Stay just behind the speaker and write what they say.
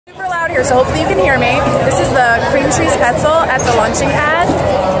loud here, so hopefully you can hear me. This is the cream cheese pretzel at the launching pad.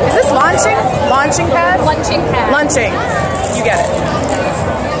 Is this launching? Launching pad? Lunching pad. Lunching. You get it.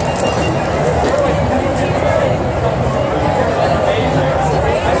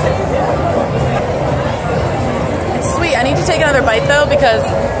 It's sweet. I need to take another bite though because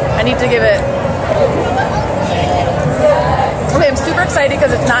I need to give it. Okay, I'm super excited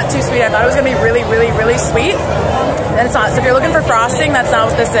because it's not too sweet. I thought it was gonna be really, really, really sweet. And it's not. So if you're looking for frosting, that's not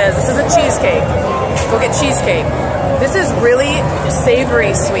what this is. This is a cheesecake. Go get cheesecake. This is really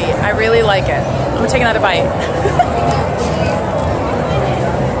savory sweet. I really like it. I'm gonna take another bite.